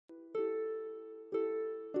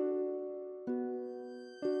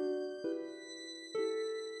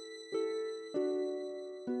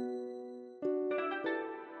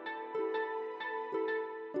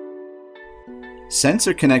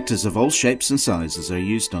Sensor connectors of all shapes and sizes are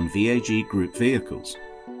used on VAG group vehicles.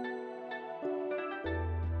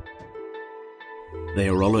 They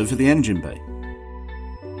are all over the engine bay.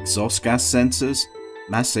 Exhaust gas sensors,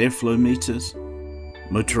 mass airflow meters,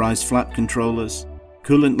 motorized flap controllers,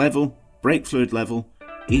 coolant level, brake fluid level,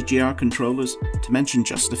 EGR controllers, to mention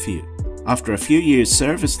just a few. After a few years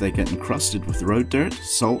service, they get encrusted with road dirt,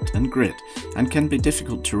 salt and grit and can be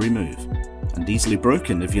difficult to remove, and easily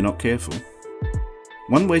broken if you're not careful.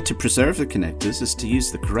 One way to preserve the connectors is to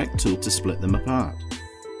use the correct tool to split them apart.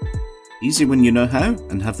 Easy when you know how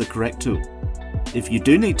and have the correct tool. If you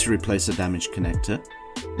do need to replace a damaged connector,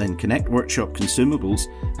 then Connect Workshop Consumables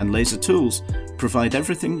and Laser Tools provide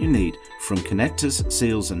everything you need, from connectors,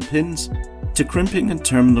 seals and pins, to crimping and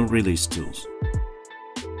terminal release tools.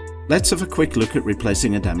 Let's have a quick look at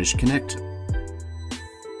replacing a damaged connector.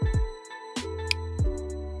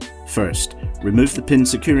 First, remove the pin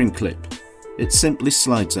securing clip. It simply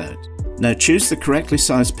slides out. Now choose the correctly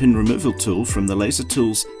sized pin removal tool from the Laser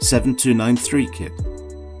Tools 7293 kit.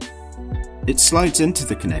 It slides into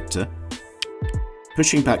the connector,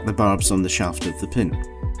 pushing back the barbs on the shaft of the pin,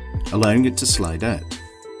 allowing it to slide out.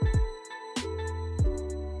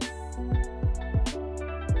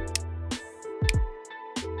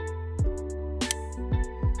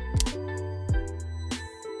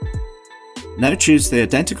 Now choose the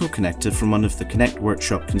identical connector from one of the Connect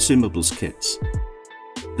Workshop Consumables kits.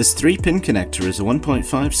 This 3-pin connector is a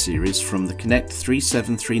 1.5 series from the Connect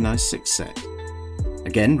 37396 set.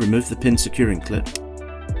 Again, remove the pin securing clip.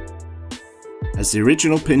 As the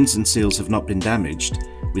original pins and seals have not been damaged,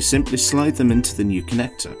 we simply slide them into the new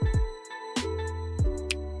connector.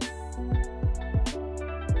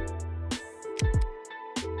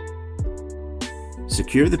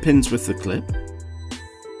 Secure the pins with the clip.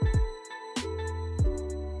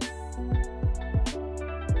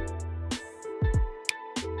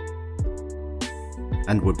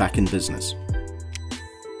 And we're back in business.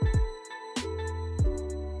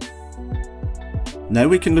 Now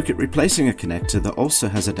we can look at replacing a connector that also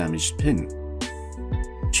has a damaged pin.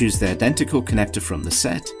 Choose the identical connector from the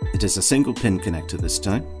set. It is a single pin connector this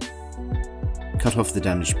time. Cut off the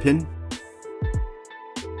damaged pin.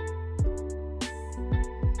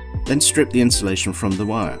 Then strip the insulation from the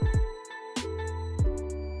wire.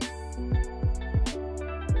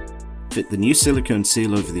 Fit the new silicone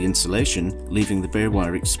seal over the insulation, leaving the bare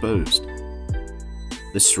wire exposed.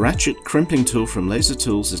 This ratchet crimping tool from Laser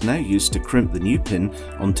Tools is now used to crimp the new pin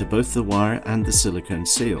onto both the wire and the silicone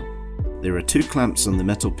seal. There are 2 clamps on the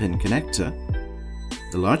metal pin connector.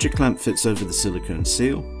 The larger clamp fits over the silicone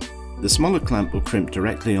seal. The smaller clamp will crimp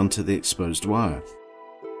directly onto the exposed wire.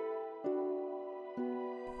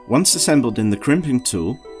 Once assembled in the crimping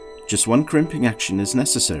tool, just one crimping action is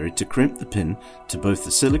necessary to crimp the pin to both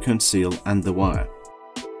the silicone seal and the wire.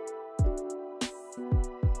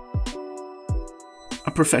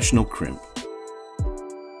 A professional crimp.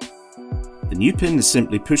 The new pin is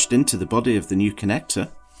simply pushed into the body of the new connector,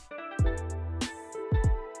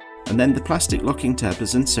 and then the plastic locking tab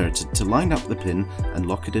is inserted to line up the pin and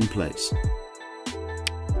lock it in place.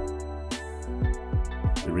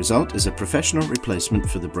 The result is a professional replacement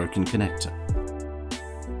for the broken connector.